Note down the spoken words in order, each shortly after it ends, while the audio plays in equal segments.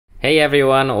Hey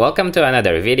everyone, welcome to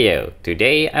another video.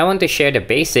 Today, I want to share the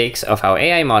basics of how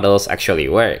AI models actually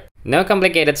work. No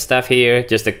complicated stuff here,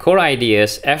 just the core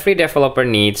ideas every developer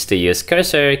needs to use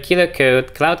Cursor,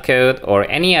 KiloCode, Cloud Code, or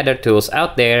any other tools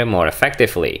out there more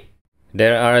effectively.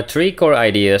 There are three core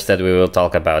ideas that we will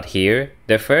talk about here.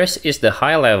 The first is the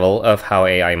high level of how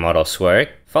AI models work,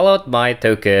 followed by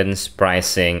tokens,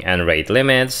 pricing, and rate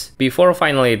limits, before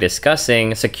finally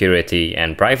discussing security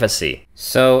and privacy.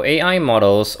 So AI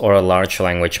models, or large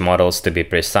language models to be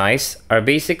precise, are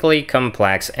basically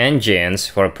complex engines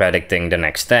for predicting the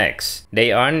next text.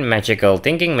 They aren't magical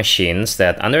thinking machines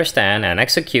that understand and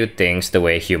execute things the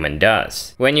way human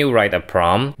does. When you write a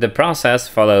prompt, the process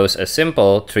follows a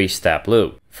simple three-step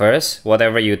loop. First,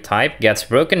 whatever you type gets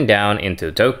broken down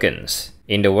into tokens.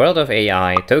 In the world of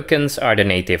AI, tokens are the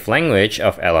native language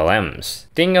of LLMs.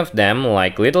 Think of them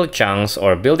like little chunks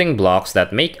or building blocks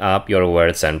that make up your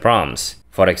words and prompts.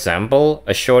 For example,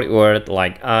 a short word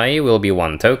like I will be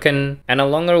one token, and a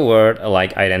longer word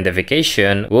like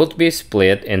identification would be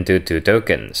split into two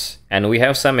tokens. And we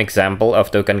have some example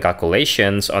of token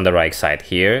calculations on the right side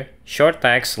here. Short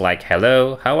text like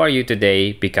hello, how are you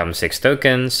today become 6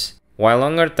 tokens. While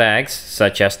longer tags,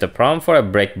 such as the prompt for a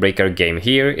Break Breaker game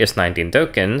here is 19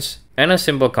 tokens, and a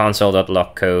simple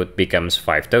console.log code becomes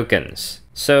 5 tokens.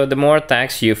 So the more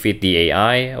tags you feed the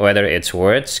AI, whether it's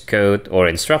words, code, or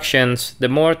instructions, the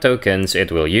more tokens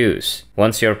it will use.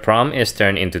 Once your prompt is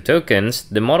turned into tokens,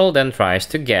 the model then tries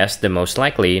to guess the most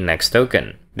likely next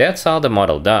token. That's all the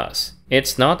model does.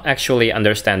 It's not actually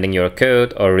understanding your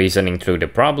code or reasoning through the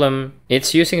problem.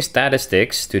 It's using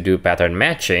statistics to do pattern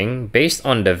matching based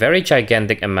on the very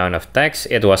gigantic amount of text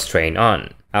it was trained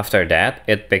on. After that,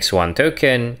 it picks one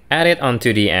token, add it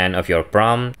onto the end of your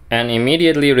prompt, and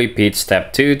immediately repeats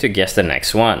step 2 to guess the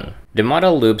next one. The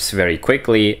model loops very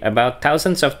quickly, about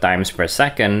thousands of times per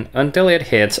second, until it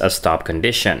hits a stop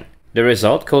condition. The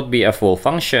result could be a full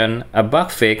function, a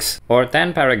bug fix, or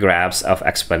 10 paragraphs of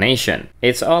explanation.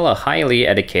 It's all a highly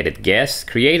educated guess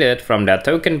created from that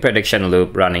token prediction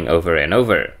loop running over and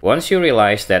over. Once you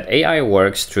realize that AI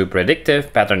works through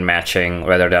predictive pattern matching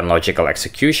rather than logical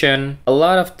execution, a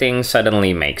lot of things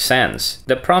suddenly make sense.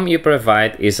 The prompt you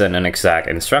provide isn't an exact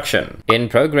instruction. In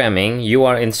programming, you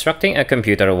are instructing a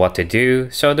computer what to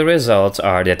do, so the results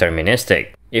are deterministic.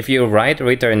 If you write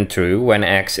return true when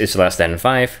x is less than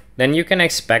 5, then you can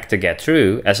expect to get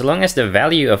true as long as the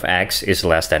value of x is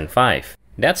less than 5.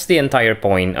 That's the entire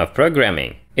point of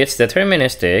programming. It's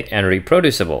deterministic and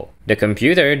reproducible. The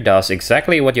computer does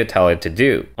exactly what you tell it to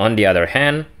do. On the other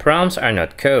hand, prompts are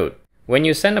not code. When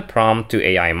you send a prompt to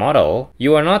AI model,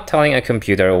 you are not telling a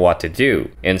computer what to do.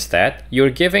 Instead, you're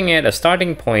giving it a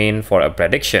starting point for a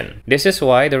prediction. This is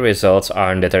why the results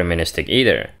aren't deterministic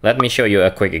either. Let me show you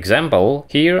a quick example.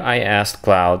 Here I asked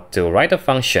Cloud to write a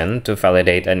function to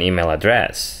validate an email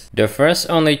address. The first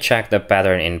only checks the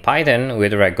pattern in Python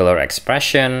with regular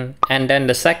expression, and then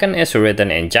the second is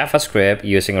written in JavaScript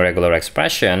using regular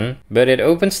expression, but it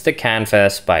opens the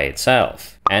canvas by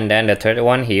itself. And then the third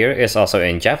one here is also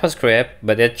in JavaScript,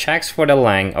 but it checks for the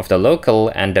length of the local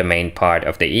and the main part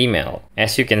of the email.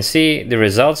 As you can see, the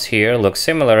results here look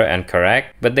similar and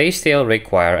correct, but they still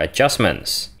require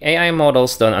adjustments. AI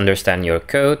models don't understand your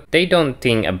code, they don't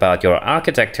think about your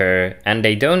architecture, and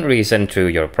they don't reason through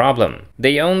your problem.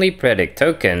 They only predict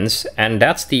tokens, and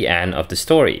that's the end of the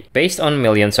story. Based on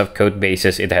millions of code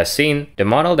bases it has seen, the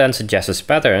model then suggests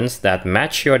patterns that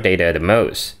match your data the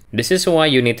most. This is why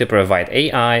you need to provide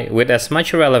AI with as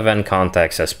much relevant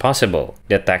context as possible.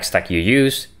 The tech stack you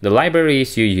use, the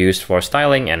libraries you use for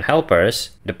styling and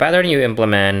helpers, the pattern you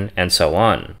implement, and so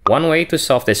on. One way to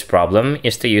solve this problem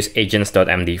is to use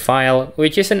agents.md file,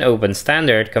 which is an open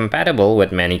standard compatible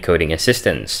with many coding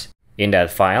assistants. In that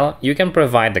file, you can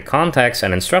provide the context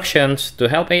and instructions to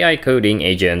help AI coding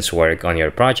agents work on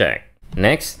your project.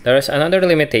 Next, there is another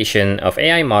limitation of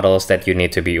AI models that you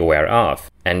need to be aware of,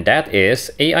 and that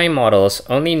is AI models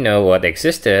only know what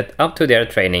existed up to their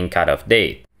training cutoff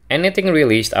date. Anything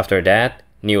released after that,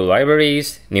 new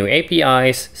libraries, new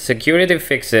APIs, security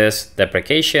fixes,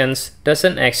 deprecations,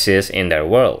 doesn't exist in their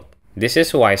world. This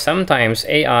is why sometimes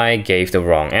AI gave the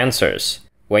wrong answers.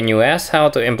 When you ask how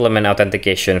to implement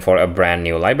authentication for a brand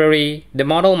new library, the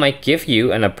model might give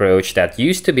you an approach that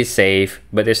used to be safe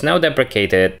but is now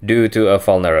deprecated due to a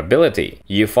vulnerability.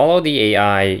 You follow the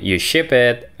AI, you ship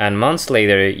it, and months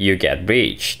later you get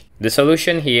breached. The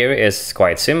solution here is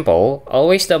quite simple.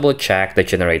 Always double check the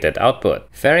generated output.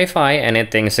 Verify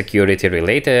anything security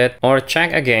related or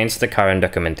check against the current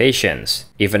documentations.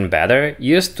 Even better,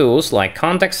 use tools like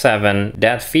Context7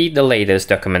 that feed the latest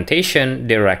documentation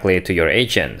directly to your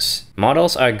agents.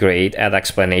 Models are great at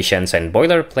explanations and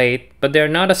boilerplate, but they're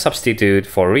not a substitute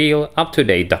for real,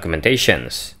 up-to-date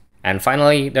documentations. And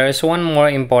finally, there is one more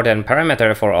important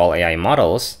parameter for all AI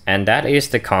models, and that is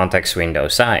the context window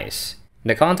size.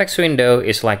 The context window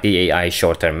is like the AI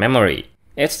short-term memory.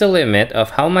 It's the limit of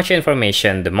how much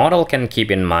information the model can keep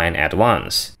in mind at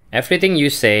once. Everything you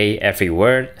say, every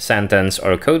word, sentence,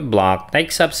 or code block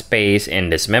takes up space in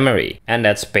this memory, and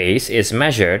that space is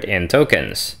measured in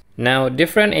tokens. Now,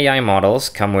 different AI models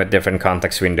come with different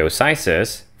context window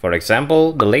sizes. For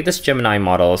example, the latest Gemini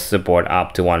models support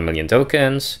up to 1 million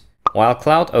tokens, while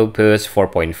Cloud Opus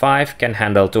 4.5 can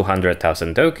handle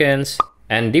 200,000 tokens,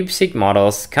 and DeepSeek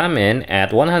models come in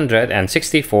at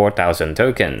 164,000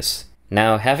 tokens.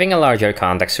 Now, having a larger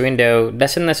context window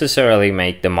doesn't necessarily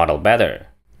make the model better.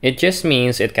 It just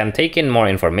means it can take in more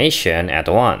information at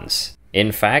once.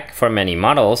 In fact, for many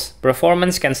models,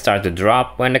 performance can start to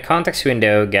drop when the context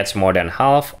window gets more than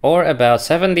half or about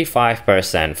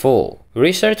 75% full.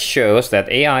 Research shows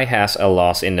that AI has a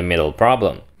loss in the middle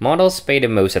problem. Models pay the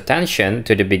most attention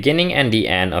to the beginning and the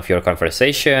end of your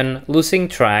conversation, losing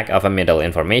track of a middle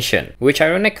information, which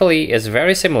ironically is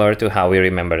very similar to how we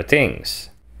remember things.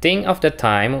 Think of the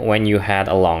time when you had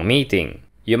a long meeting.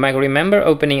 You might remember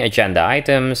opening agenda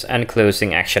items and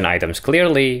closing action items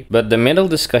clearly, but the middle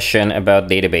discussion about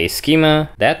database schema,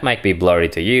 that might be blurry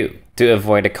to you. To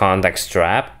avoid the context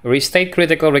trap, restate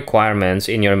critical requirements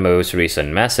in your most recent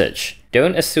message.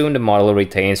 Don't assume the model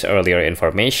retains earlier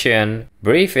information.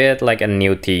 Brief it like a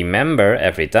new team member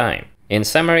every time. In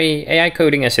summary, AI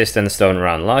coding assistants don't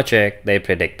run logic, they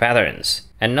predict patterns.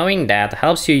 And knowing that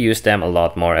helps you use them a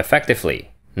lot more effectively.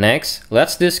 Next,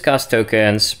 let's discuss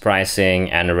tokens,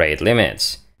 pricing, and rate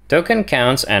limits. Token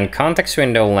counts and context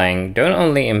window length don't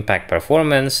only impact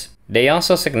performance, they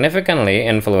also significantly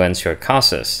influence your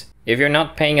costs. If you're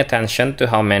not paying attention to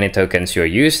how many tokens you're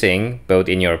using, both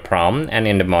in your prompt and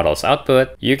in the model's output,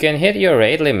 you can hit your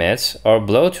rate limits or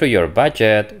blow through your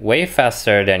budget way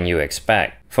faster than you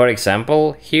expect. For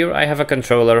example, here I have a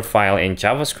controller file in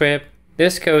JavaScript.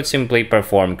 This code simply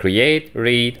performs create,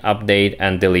 read, update,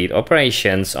 and delete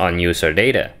operations on user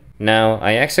data. Now,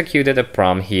 I executed a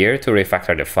prompt here to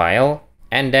refactor the file,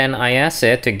 and then I asked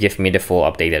it to give me the full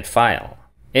updated file.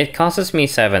 It costs me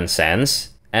 7 cents,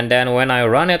 and then when I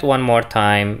run it one more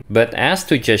time, but asked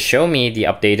to just show me the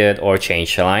updated or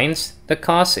changed lines, the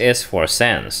cost is 4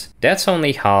 cents. That's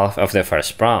only half of the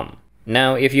first prompt.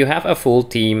 Now, if you have a full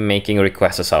team making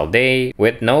requests all day,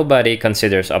 with nobody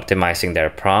considers optimizing their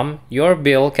prompt, your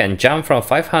bill can jump from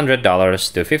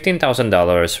 $500 to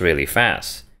 $15,000 really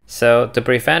fast. So, to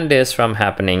prevent this from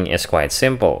happening is quite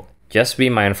simple. Just be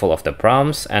mindful of the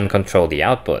prompts and control the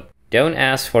output. Don't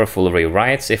ask for full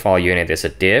rewrites if all you need is a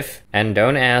div, and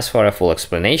don't ask for a full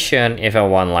explanation if a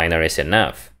one-liner is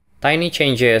enough. Tiny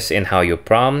changes in how you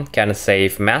prompt can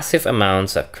save massive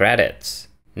amounts of credits.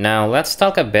 Now let's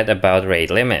talk a bit about rate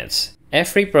limits.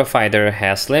 Every provider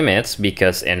has limits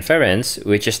because inference,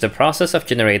 which is the process of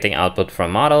generating output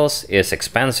from models, is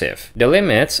expensive. The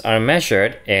limits are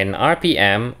measured in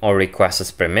RPM or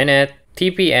requests per minute,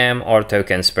 TPM or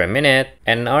tokens per minute,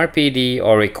 and RPD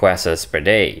or requests per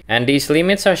day. And these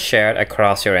limits are shared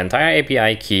across your entire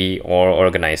API key or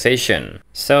organization.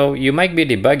 So you might be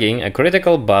debugging a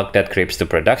critical bug that creeps to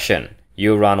production.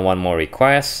 You run one more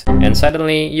request, and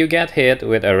suddenly you get hit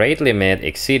with a rate limit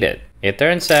exceeded. It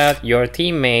turns out your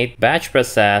teammate batch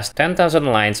processed 10,000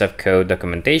 lines of code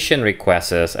documentation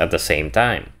requests at the same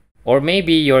time. Or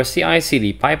maybe your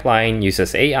CI/CD pipeline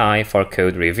uses AI for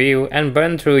code review and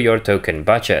burn through your token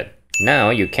budget. Now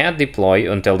you can't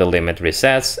deploy until the limit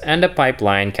resets and the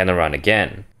pipeline can run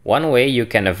again. One way you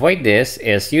can avoid this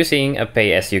is using a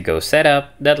pay-as-you-go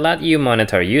setup that lets you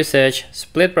monitor usage,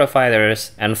 split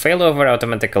providers, and failover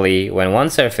automatically when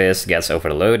one service gets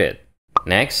overloaded.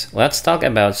 Next, let's talk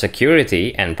about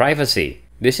security and privacy.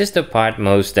 This is the part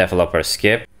most developers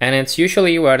skip, and it's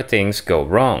usually where things go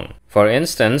wrong. For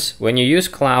instance, when you use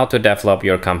cloud to develop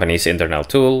your company's internal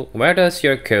tool, where does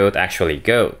your code actually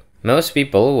go? Most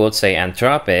people would say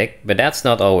Anthropic, but that's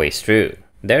not always true.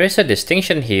 There is a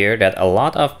distinction here that a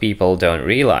lot of people don't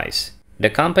realize.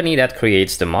 The company that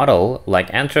creates the model,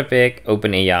 like Anthropic,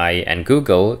 OpenAI, and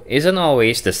Google, isn't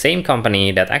always the same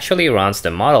company that actually runs the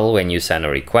model when you send a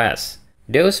request.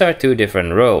 Those are two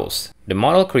different roles, the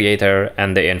model creator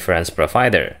and the inference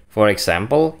provider. For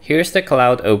example, here's the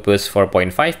Cloud Opus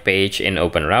 4.5 page in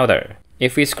OpenRouter.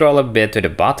 If we scroll a bit to the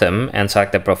bottom and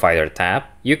select the Provider tab,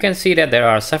 you can see that there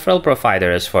are several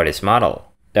providers for this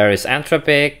model. There is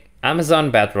Anthropic, Amazon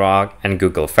Bedrock, and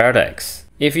Google Vertex.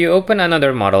 If you open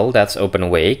another model that's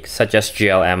open-wake, such as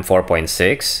GLM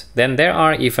 4.6, then there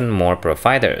are even more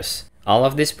providers. All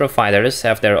of these providers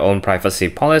have their own privacy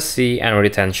policy and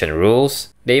retention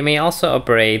rules. They may also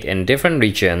operate in different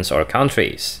regions or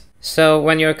countries. So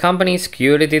when your company's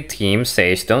security team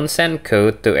says don't send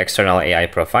code to external AI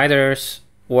providers,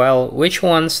 well, which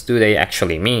ones do they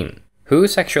actually mean?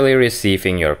 Who's actually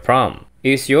receiving your prompt?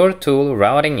 Is your tool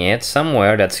routing it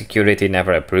somewhere that security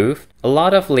never approved? A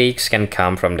lot of leaks can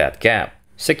come from that gap.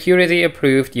 Security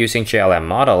approved using GLM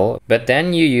model, but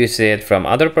then you use it from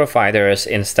other providers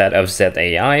instead of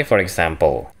ZAI, for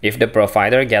example. If the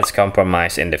provider gets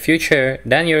compromised in the future,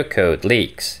 then your code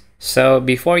leaks. So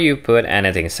before you put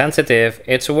anything sensitive,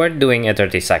 it's worth doing a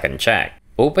 30-second check.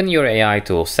 Open your AI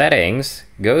tool settings,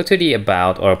 go to the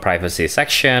About or Privacy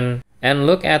section, and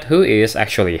look at who is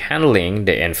actually handling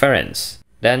the inference.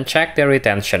 Then check the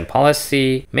retention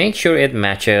policy, make sure it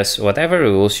matches whatever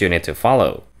rules you need to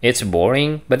follow. It's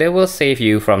boring, but it will save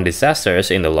you from disasters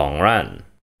in the long run.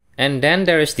 And then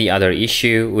there is the other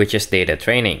issue, which is data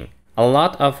training. A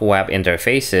lot of web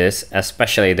interfaces,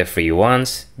 especially the free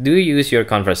ones, do use your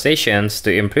conversations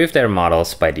to improve their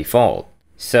models by default.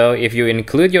 So if you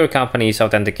include your company's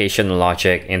authentication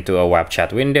logic into a web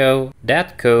chat window,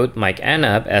 that code might end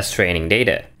up as training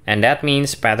data. And that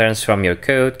means patterns from your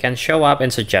code can show up in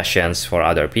suggestions for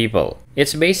other people.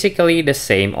 It's basically the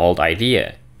same old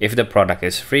idea. If the product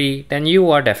is free, then you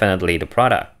are definitely the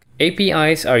product.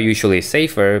 APIs are usually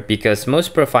safer because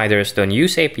most providers don't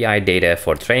use API data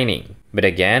for training. But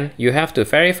again, you have to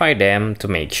verify them to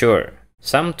make sure.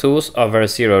 Some tools offer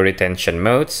zero retention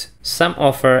modes, some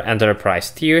offer enterprise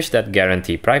tiers that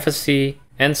guarantee privacy,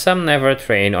 and some never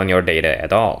train on your data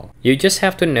at all. You just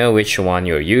have to know which one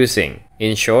you're using.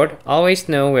 In short, always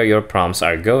know where your prompts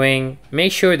are going,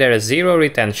 make sure there is zero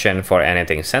retention for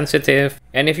anything sensitive,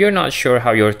 and if you're not sure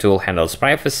how your tool handles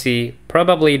privacy,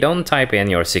 probably don't type in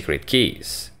your secret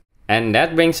keys. And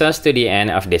that brings us to the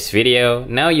end of this video.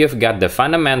 Now you've got the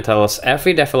fundamentals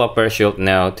every developer should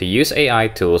know to use AI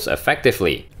tools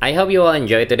effectively. I hope you all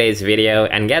enjoyed today's video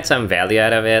and get some value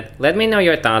out of it. Let me know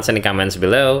your thoughts in the comments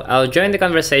below. I'll join the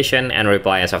conversation and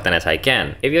reply as often as I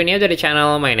can. If you're new to the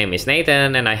channel, my name is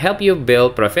Nathan and I help you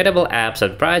build profitable apps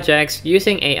and projects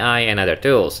using AI and other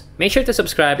tools. Make sure to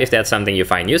subscribe if that's something you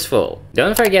find useful.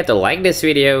 Don't forget to like this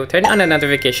video, turn on the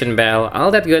notification bell, all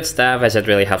that good stuff, as it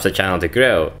really helps the channel to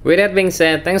grow. With that being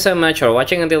said, thanks so much for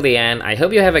watching until the end. I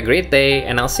hope you have a great day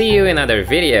and I'll see you in other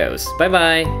videos. Bye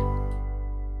bye!